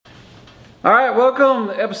All right, welcome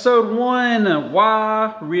to episode 1,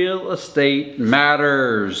 Why Real Estate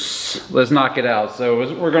Matters. Let's knock it out. So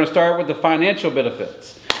we're going to start with the financial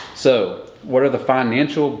benefits. So what are the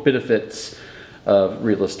financial benefits of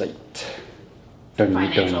real estate?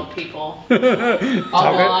 Financial people.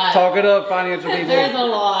 Talk it up, financial people. There's a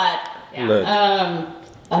lot. Yeah.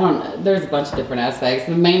 I don't know. There's a bunch of different aspects.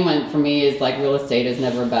 The main one for me is like real estate is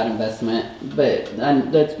never a bad investment, but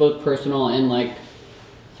that's both personal and like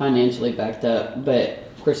financially backed up. But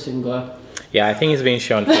Christian, go. Yeah, I think it's been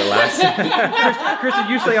shown for the last. Kristen,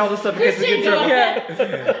 you say all this stuff because it's trouble. Yeah,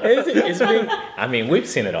 it's been. I mean, we've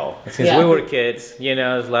seen it all since we were kids. You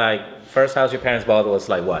know, it's like first house your parents bought was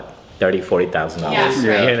like what? $30,000-$40,000.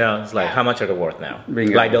 Yeah. You know, it's like how much are they worth now?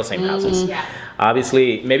 Bingo. Like those same houses. Yeah.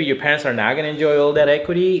 Obviously, maybe your parents are not gonna enjoy all that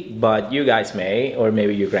equity, but you guys may, or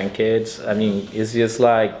maybe your grandkids. I mean, it's just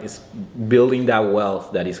like it's building that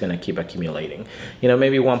wealth that is gonna keep accumulating. You know,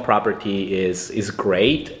 maybe one property is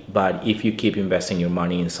great, but if you keep investing your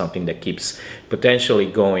money in something that keeps potentially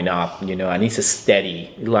going up, you know, and it's a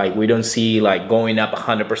steady, like we don't see like going up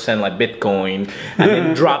 100% like Bitcoin and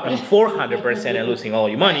then dropping 400% and losing all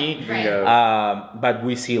your money. Right. But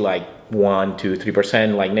we see like 1, 2,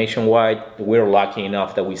 3% like nationwide. We're lucky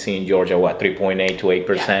enough that we see in Georgia 3.8 to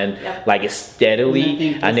 8%, Yeah. like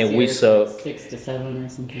steadily. And then we saw 6 to 7 or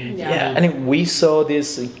something. and then we saw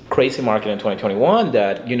this crazy market in 2021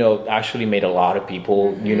 that, you know, actually made a lot of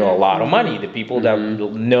people, you know, a lot of money. The people that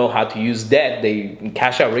know how to use debt, they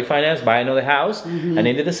cash out, refinance, buy another house, and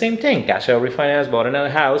they did the same thing. Cash out, refinance, bought another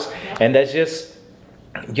house, and that's just,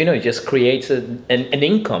 you know, it just creates an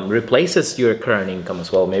income, replaces your current income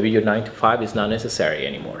as well. Maybe your 9 to 5 is not necessary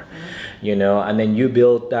anymore, you know, and then you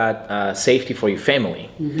build that safety for your family,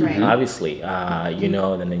 Right. obviously, you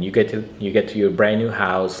know, and then you get to your brand new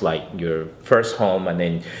house, like your first home, and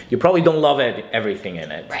then you probably don't love everything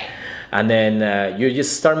in it, Right. and then you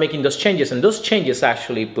just start making those changes, and those changes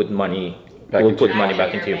actually put money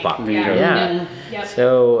back into your pocket. Yeah. Yeah. Yep.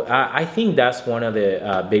 So I think that's one of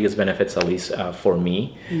the biggest benefits, at least for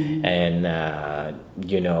me. And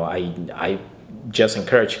you know, I just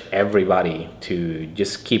encourage everybody to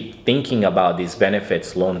just keep thinking about these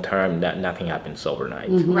benefits long term. That nothing happens overnight.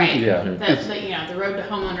 Right. Yeah. You know, the road to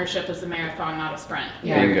home ownership is a marathon, not a sprint.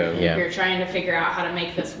 Yeah. Bingo. Yeah. You're trying to figure out how to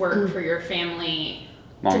make this work for your family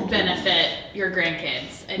Long to term. benefit your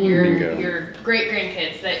grandkids and Bingo. your great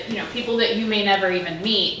grandkids, that, you know, people that you may never even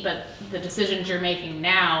meet, but the decisions you're making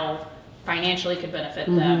now financially could benefit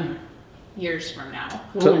them years from now.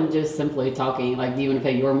 Well, and just simply talking, like, do you want to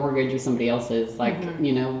pay your mortgage or somebody else's? Like,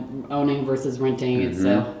 you know, owning versus renting.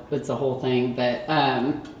 It's a whole thing. But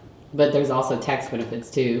there's also tax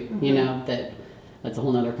benefits too. You know, that's a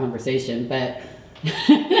whole nother conversation. But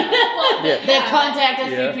that contact a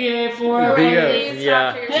CPA for. Bingo. Please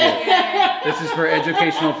talk to your CPA. This is for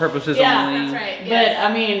educational purposes Yeah, only. That's right. But Yes.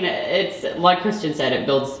 I mean, it's like Christian said, it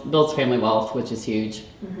builds family wealth, which is huge.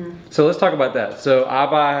 So let's talk about that. So I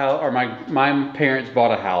buy a house, or my parents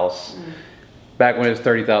bought a house back when it was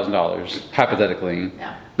 $30,000, hypothetically.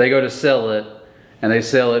 Yeah. They go to sell it, and they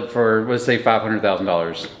sell it for, let's say,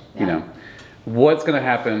 $500,000. You Yeah. know, what's going to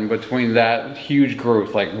happen between that huge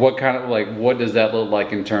growth? Like, what does that look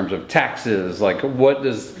like in terms of taxes? Like, what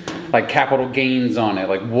does like capital gains on it?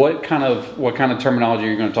 Like, what kind of terminology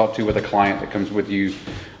are you going to talk to with a client that comes with you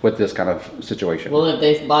with this kind of situation? Well, if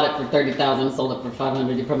they bought it for $30,000 and sold it for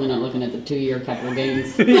 $500, you're probably not looking at the 2-year capital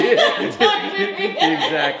gains.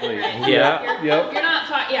 Exactly. Yeah. Yep. You're not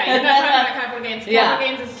talking about capital gains. Capital Yeah.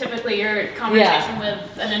 gains is typically your conversation with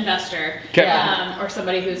an investor, Yeah. or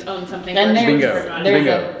somebody who's owned something. And for Bingo. years. there's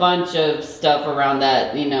Bingo. a bunch of stuff around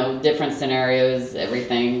that, you know, different scenarios,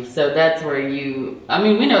 everything. So that's where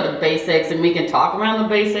we know the basics and we can talk around the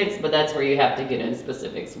basics, but that's where you have to get in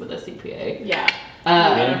specifics with a CPA. Yeah. You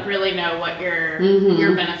don't really know what your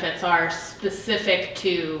benefits are specific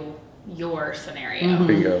to your scenario.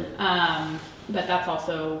 Bingo. But that's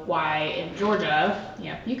also why in Georgia,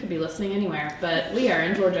 you could be listening anywhere, but we are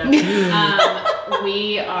in Georgia.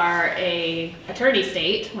 We are a attorney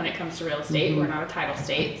state when it comes to real estate. We're not a title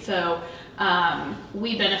state. So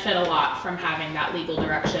we benefit a lot from having that legal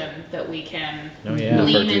direction that we can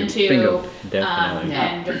lean into Bingo. Definitely.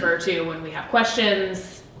 and defer to when we have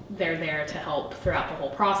questions. They're there to help throughout the whole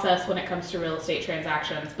process when it comes to real estate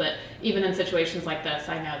transactions. But even in situations like this,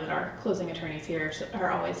 I know that our closing attorneys here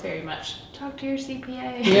are always very much, talk to your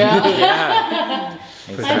CPA. Yeah.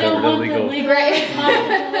 I don't want the legal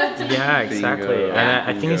responsibility. Yeah, exactly. Bingo. And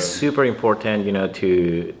I think it's super important, you know,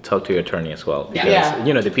 to talk to your attorney as well. Because, Yeah.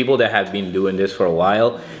 you know, the people that have been doing this for a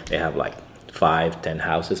while, they have like 5-10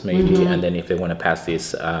 houses maybe, and then if they want to pass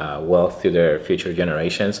this wealth to their future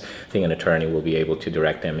generations, I think an attorney will be able to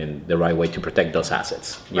direct them in the right way to protect those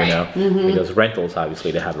assets, you Right. know, because rentals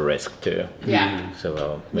obviously they have a risk too. Yeah.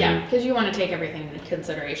 So Yeah, maybe, because you want to take everything into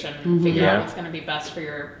consideration and figure Yeah. out what's going to be best for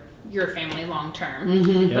your family long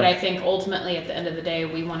term. But I think ultimately at the end of the day,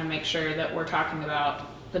 we want to make sure that we're talking about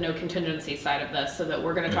the no contingency side of this, so that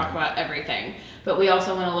we're going to talk about everything. But we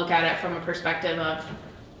also want to look at it from a perspective of,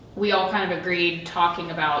 we all kind of agreed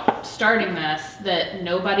talking about starting this, that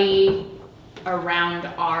nobody around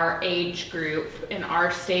our age group in our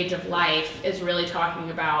stage of life is really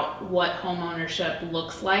talking about what home ownership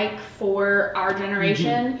looks like for our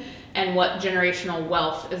generation and what generational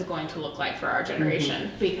wealth is going to look like for our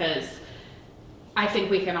generation, because I think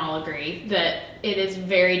we can all agree that it is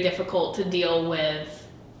very difficult to deal with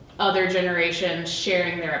other generations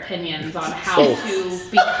sharing their opinions on how to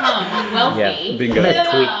become wealthy. Yeah, bingo. I'm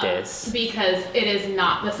gonna tweak this. Because it is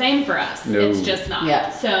not the same for us. No. It's just not.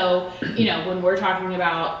 Yeah. So, you know, when we're talking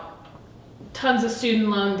about tons of student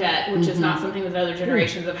loan debt, which is not something that other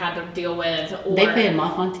generations have had to deal with, or They pay them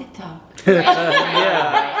off on TikTok.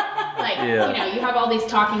 right. Like, Yeah. you know, you have all these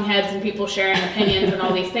talking heads and people sharing opinions and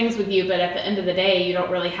all these things with you, but at the end of the day, you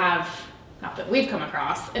don't really have, not that we've come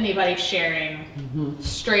across, anybody sharing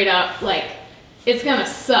straight up, like, it's gonna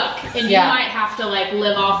suck. And Yeah. you might have to, like,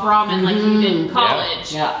 live off ramen like you did in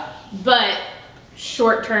college. Yeah. But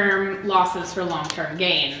short-term losses for long-term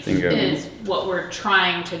gains Bingo. is what we're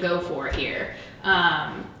trying to go for here.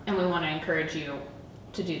 And we want to encourage you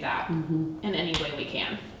to do that in any way we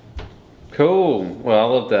can. Cool. Well, I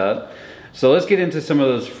love that. So let's get into some of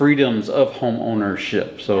those freedoms of home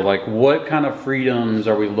ownership. So like what kind of freedoms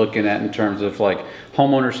are we looking at in terms of like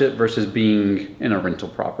home ownership versus being in a rental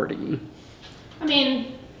property? I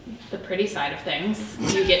mean, the pretty side of things,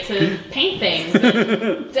 you get to paint things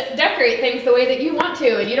and decorate things the way that you want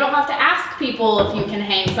to, and you don't have to ask people if you can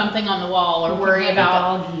hang something on the wall or worry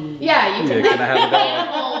about. Yeah, you can Yeah, can I have a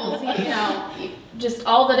dog? animals, you know, just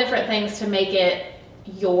all the different things to make it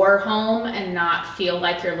your home and not feel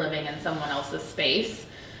like you're living in someone else's space.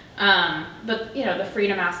 But you know, the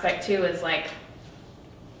freedom aspect too is like,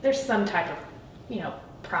 there's some type of, you know,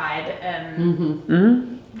 pride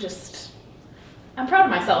and just, I'm proud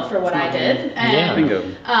of myself for what I did. Yeah. And, Bingo.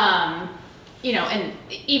 you know, and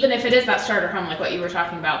even if it is that starter home, like what you were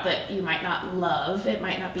talking about, that you might not love, it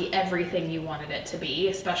might not be everything you wanted it to be,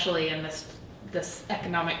 especially in this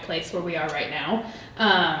economic place where we are right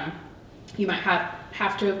now. You might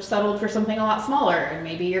have to have settled for something a lot smaller, and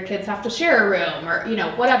maybe your kids have to share a room, or, you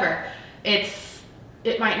know, whatever.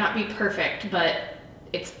 It might not be perfect, but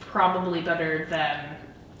it's probably better than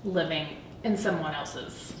living in someone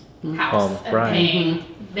else's house and right. paying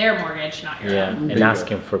their mortgage, not your Yeah, own. and Bingo.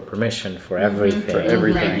 asking for permission for everything. For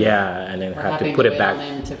everything. Right. Yeah, and then Or have to having put it wait back. on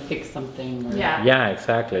them to fix something. Or, Yeah. Yeah,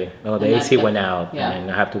 exactly. Oh, the And that's AC the- went out, yeah.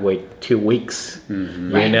 and I have to wait 2 weeks,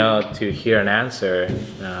 you Right. know, to hear an answer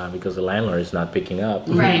because the landlord is not picking up.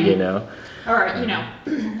 Right. You know. Or, you know,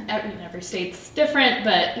 every state's different,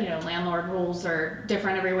 but, you know, landlord rules are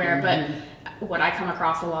different everywhere. But what I come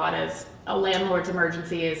across a lot is a landlord's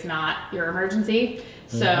emergency is not your emergency.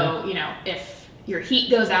 So, you know, if your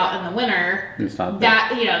heat goes out in the winter, It's not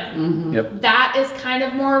that, you know, Yep. that is kind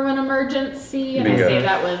of more of an emergency. And Bingo. I say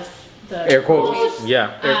that with the Air quotes.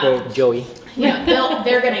 Yeah. Air quotes. Joey. You know,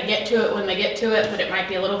 they're going to get to it when they get to it, but it might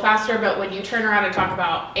be a little faster. But when you turn around and talk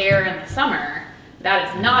about air in the summer, that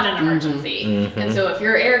is not an emergency. And so if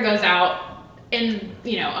your air goes out in,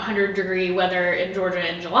 you know, 100-degree weather in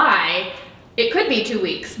Georgia in July, it could be 2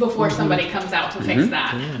 weeks before somebody comes out to fix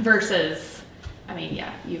that. Versus, I mean,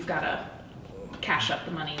 yeah, you've got to cash up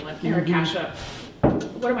the money when, or cash up.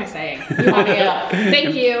 What am I saying? You want to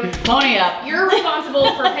Thank you. Pony up. You're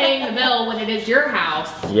responsible for paying the bill when it is your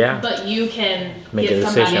house. Yeah. But you can Make get a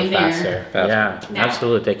somebody decision in there. faster. Faster. Yeah, Now-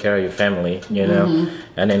 absolutely. Take care of your family, you know.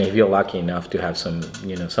 And then if you're lucky enough to have some,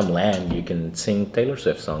 you know, some land, you can sing Taylor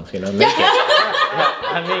Swift songs, you know, make it. Yeah,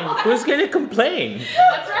 I mean, who's gonna complain?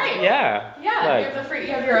 That's right. Yeah. Yeah, like- you have the free.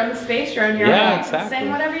 You have your own space. You're in your Yeah, own. exactly.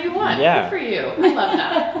 Sing whatever you want. Yeah. Good for you. I love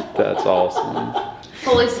that. That's awesome.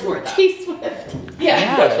 Fully support that. T-Swift.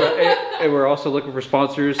 Yeah. That's right. And we're also looking for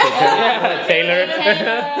sponsors. So Yeah, Taylor.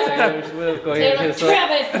 Taylor Swift, go ahead and Taylor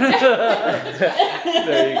hit us up. Travis.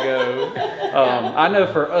 There you go. I know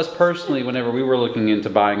for us personally, whenever we were looking into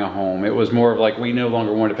buying a home, it was more of like we no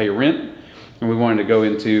longer wanted to pay rent, and we wanted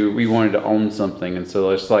to own something. And so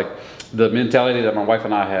it's like the mentality that my wife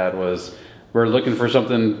and I had was we're looking for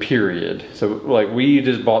something, period. So like we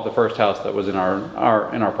just bought the first house that was in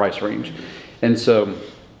our price range, and so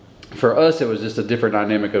for us it was just a different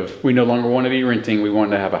dynamic of we no longer want to be renting, we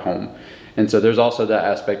wanted to have a home. And so there's also that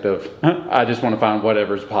aspect of I just want to find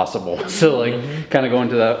whatever's possible. So like kind of going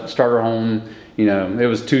to that starter home, you know, it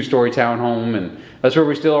was 2-story townhome, and that's where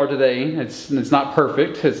we still are today. It's not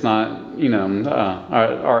perfect. It's not, you know,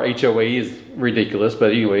 our HOA is ridiculous,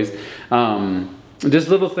 but anyways, just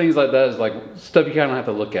little things like that is like stuff you kind of have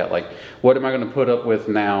to look at. Like, what am I going to put up with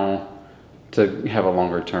now to have a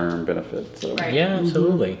longer term benefit? So. Right. Yeah,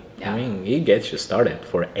 absolutely. Yeah. I mean, it gets you started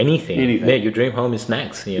for anything. Anything. Yeah, your dream home is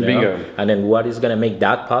next, you know. Bingo. And then what is gonna make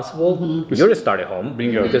that possible? You're a starter home.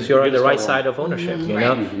 Bingo. Because you're on Get a the right starter side of ownership, you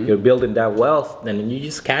Right. know. You're building that wealth, then you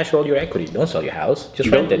just cash all your equity. Don't sell your house. Just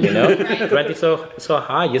rent it, you know. Right. Rent is so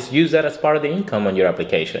high. Just use that as part of the income on your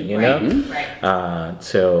application, you know. Right.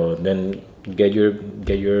 So then get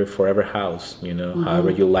your forever house, you know,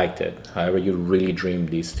 however you liked it, however you really dreamed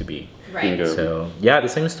this to be. Right. Bingo. So yeah, the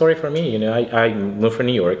same story for me. You know, I moved from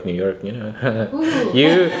New York. You know, Ooh.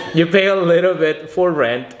 you pay a little bit for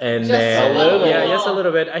rent, and Just then a little. yeah, just a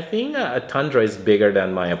little bit. I think a Tundra is bigger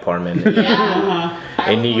than my apartment Yeah.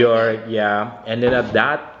 in New York. Yeah, and then at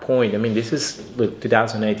that point, I mean, this is like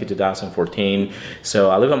 2008 to 2014. So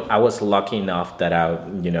I was lucky enough that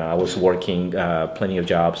I was working plenty of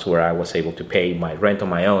jobs where I was able to pay my rent on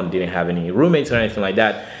my own. Didn't have any roommates or anything like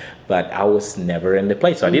that. But I was never in the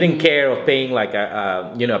place, so I didn't care of paying like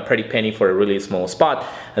a pretty penny for a really small spot.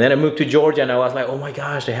 And then I moved to Georgia, and I was like, oh my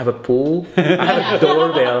gosh, they have a pool, I have a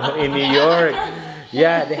doorbell in New York.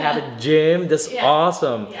 Yeah, they have a gym. That's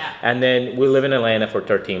awesome. Yeah. And then we live in Atlanta for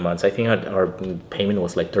 13 months. I think our payment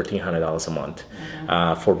was like $1,300 a month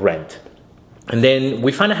for rent. And then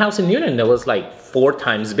we found a house in Newton that was like 4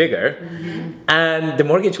 times bigger, and the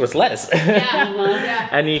mortgage was less. Yeah.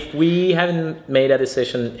 And if we hadn't made a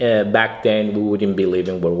decision back then, we wouldn't be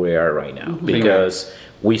living where we are right now, because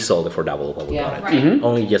we sold it for double what we bought it. Right.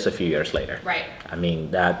 Only just a few years later. Right. I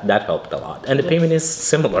mean, that helped a lot. And the payment is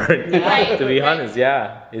similar, Right. to be Right. honest.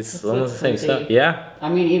 Yeah, it's almost the same crazy. stuff. Yeah. I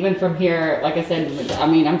mean, even from here, like I said, I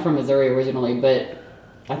mean, I'm from Missouri originally, but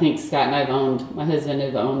I think Scott and my husband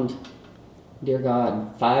have owned, dear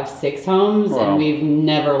God, 5-6 homes, Wow. and we've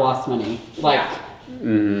never lost money. Like,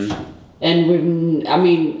 and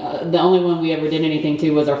the only one we ever did anything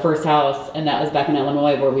to was our first house, and that was back in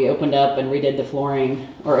Illinois, where we opened up and redid the flooring,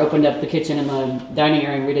 or opened up the kitchen and the dining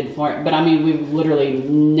area and redid the flooring. But I mean, we've literally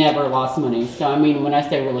never lost money. So I mean, when I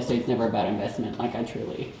say real estate's never a bad investment, like I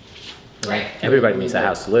truly. Right. Everybody needs a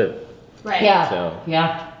house to live. Right. Yeah. So-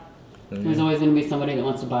 Yeah. There's always going to be somebody that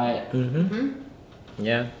wants to buy it.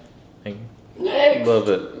 Yeah. Next.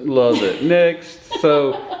 Love it. Next,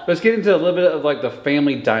 so let's get into a little bit of like the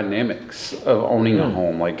family dynamics of owning a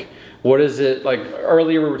home. Like, what is it like?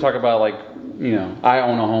 Earlier we were talking about like, you know, I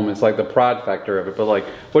own a home. It's like the pride factor of it. But like,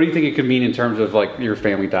 what do you think it could mean in terms of like your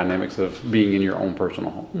family dynamics of being in your own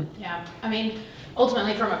personal home? Yeah. I mean,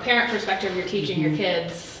 ultimately, from a parent perspective, you're teaching your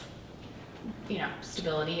kids, you know,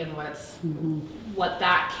 stability and what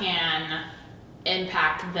that can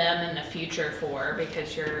impact them in the future for,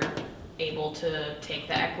 because you're able to take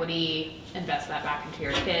the equity, invest that back into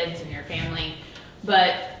your kids and your family.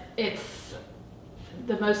 But it's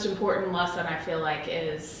the most important lesson, I feel like,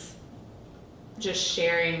 is just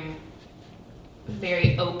sharing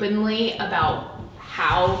very openly about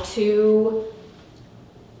how to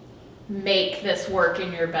make this work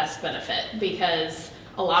in your best benefit, because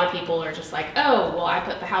a lot of people are just like, oh, well, I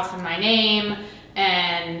put the house in my name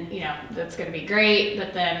and, you know, that's going to be great.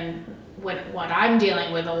 But then what I'm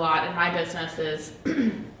dealing with a lot in my business is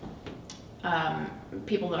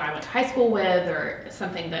people that I went to high school with, or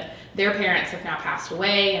something that their parents have now passed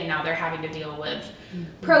away, and now they're having to deal with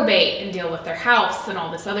probate and deal with their house and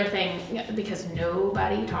all this other thing, because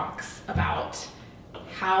nobody talks about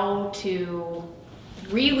how to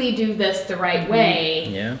really do this the right way.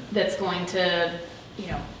 Yeah. That's going to, you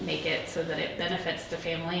know, make it so that it benefits the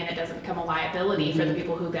family and it doesn't become a liability for the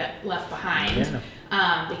people who get left behind.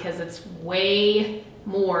 Because it's way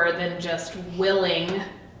more than just willing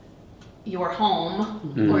your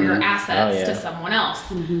home or your assets to someone else.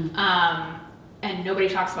 And nobody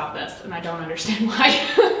talks about this, and I don't understand why.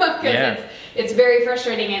 Because it's very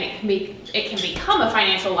frustrating, and it can become a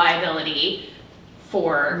financial liability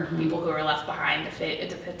for people who are left behind if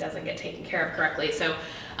it doesn't get taken care of correctly. So,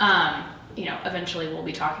 you know, eventually we'll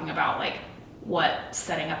be talking about like what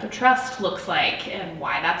setting up a trust looks like and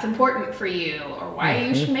why that's important for you, or why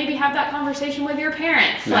you should maybe have that conversation with your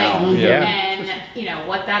parents. And you know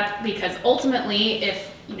what because ultimately,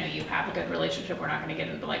 if you know you have a good relationship, we're not going to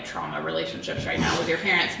get into like trauma relationships right now with your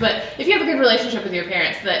parents, but if you have a good relationship with your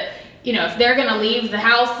parents, that, you know, if they're going to leave the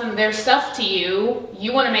house and their stuff to you,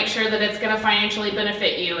 you want to make sure that it's going to financially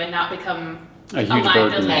benefit you and not become A huge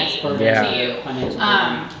liability burden. to you.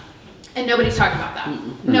 And nobody's talking about that.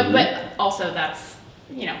 No, but also that's,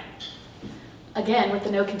 you know, again, with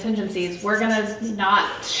the no contingencies, we're gonna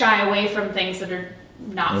not shy away from things that are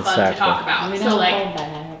not fun to Exactly. talk about. We So don't like, hold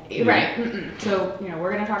back. right. So, you know,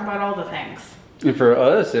 we're gonna talk about all the things. And for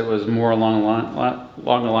us, it was more along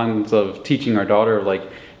the lines of teaching our daughter, like,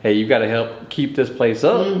 hey, you've got to help keep this place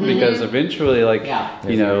up because eventually, like, Yeah.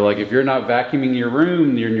 you know, like if you're not vacuuming your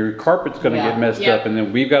room, your carpet's going to Yeah. get messed Yep. up, and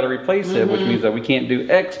then we've got to replace it, which means that we can't do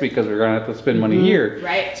X because we're going to have to spend money here.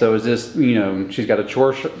 Right. So it's just, you know, she's got a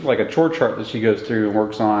chore chart that she goes through and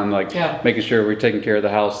works on, like Yeah. making sure we're taking care of the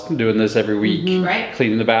house, doing this every week, Right.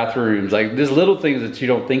 cleaning the bathrooms, like there's little things that you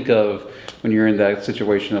don't think of when you're in that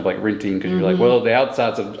situation of like renting because you're like, well, the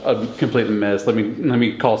outside's a complete mess. Let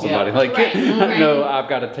me call somebody. Yeah. Like, Right. no, I've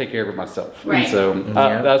got to take care of it myself. Right. And so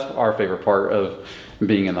Yeah. that's our favorite part of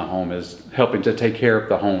being in the home is helping to take care of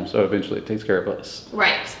the home. So eventually it takes care of us.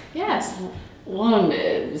 Right. Yes. One,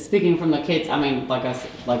 speaking from the kids, I mean, like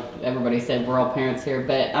everybody said, we're all parents here,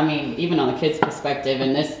 but I mean, even on the kids' perspective,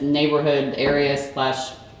 in this neighborhood area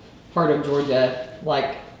 / part of Georgia,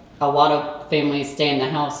 like a lot of families stay in the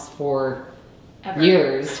house for Ever.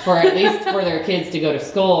 years, for at least for their kids to go to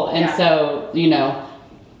school, and Yeah. so you know,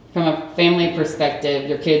 from a family perspective,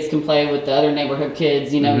 your kids can play with the other neighborhood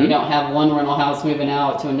kids. You know, you don't have one rental house moving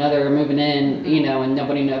out to another moving in. You know, and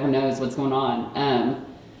nobody ever knows what's going on.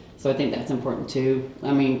 So I think that's important too.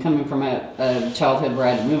 I mean, coming from a childhood where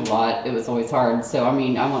I had to move a lot, it was always hard. So I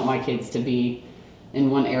mean, I want my kids to be in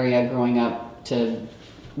one area growing up to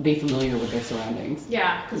be familiar with their surroundings.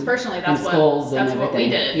 Yeah, because personally, that's And schools and what we everything.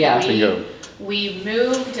 did. Yeah. Bingo. We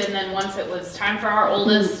moved, and then once it was time for our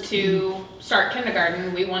oldest to start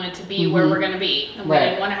kindergarten, we wanted to be where we're going to be, and we Right.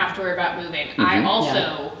 didn't want to have to worry about moving. I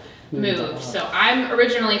also Moved a moved, lot. so I'm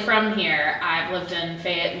originally from here. I've lived in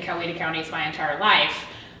Fayette and Coweta counties my entire life,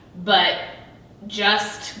 but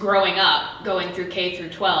just growing up, going through K through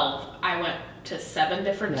 12, I went to 7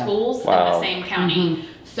 different Yeah. schools in Wow. the same county.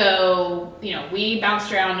 So, you know, we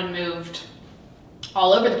bounced around and moved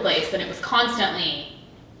all over the place, and it was constantly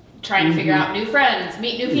trying to figure out new friends,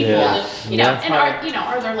 meet new people, Yeah. you know, Yeah. and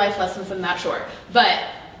are there life lessons in that? Sure. But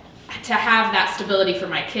to have that stability for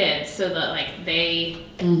my kids so that like they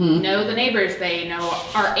know the neighbors, they know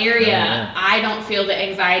our area. Yeah. I don't feel the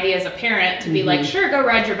anxiety as a parent to be like, sure, go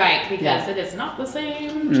ride your bike because Yeah. it is not the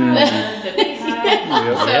same childhood that they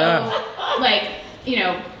had. So Yeah. like, you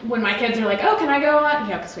know, when my kids are like, oh, can I go on,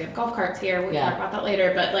 you know, because we have golf carts here, we can Yeah. talk about that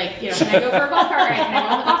later, but like, you know, can I go for a golf cart ride? Can I go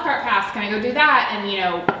on the golf cart pass? Can I go do that? And, you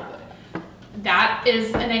know, that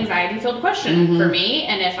is an anxiety-filled question for me.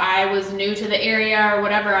 And if I was new to the area or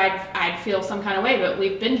whatever, I'd feel some kind of way. But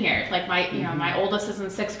we've been here. Like you know, my oldest is in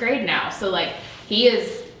 6th grade now, so like he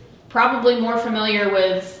is probably more familiar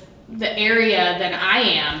with the area than I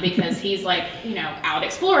am because he's like, you know, out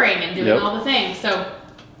exploring and doing Yep. all the things. So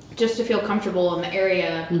just to feel comfortable in the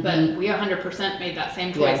area. But we 100% made that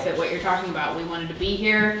same choice Yeah. at what you're talking about. We wanted to be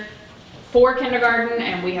here for kindergarten,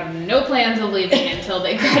 and we have no plans of leaving until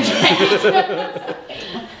they graduate.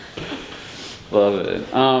 Love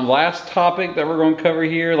it. Last topic that we're going to cover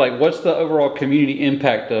here, like what's the overall community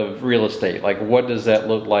impact of real estate? Like what does that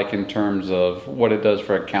look like in terms of what it does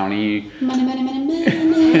for a county? Money, money, money, money.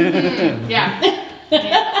 Yeah. I mean,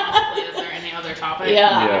 honestly, is there any other topic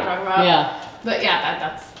Yeah. we can talk about? Yeah. But yeah,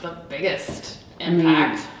 that's the biggest I mean,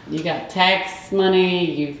 impact. you got tax money,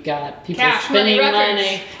 you've got people Cash money spending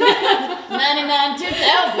records. money. 99,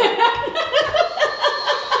 2000.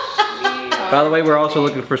 By the way, we're also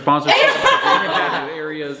looking for sponsorship. If any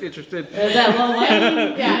area is interested. Is that Lil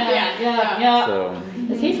Wayne? yeah. So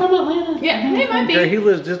Is he from Atlanta? Yeah, it might be. yeah, he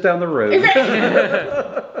lives just down the road.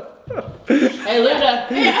 Hey, Luda.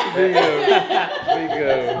 There you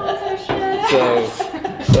go.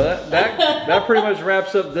 So that pretty much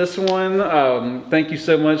wraps up this one. Thank you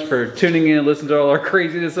so much for tuning in and listening to all our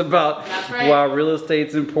craziness about That's right. why real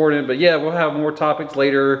estate's important. But yeah, we'll have more topics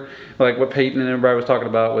later, like what Peyton and everybody was talking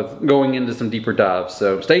about with going into some deeper dives.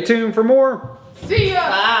 So stay tuned for more. See ya.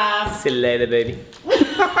 Bye. See you later, baby.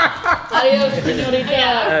 Adios,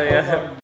 señorita. Oh, yeah.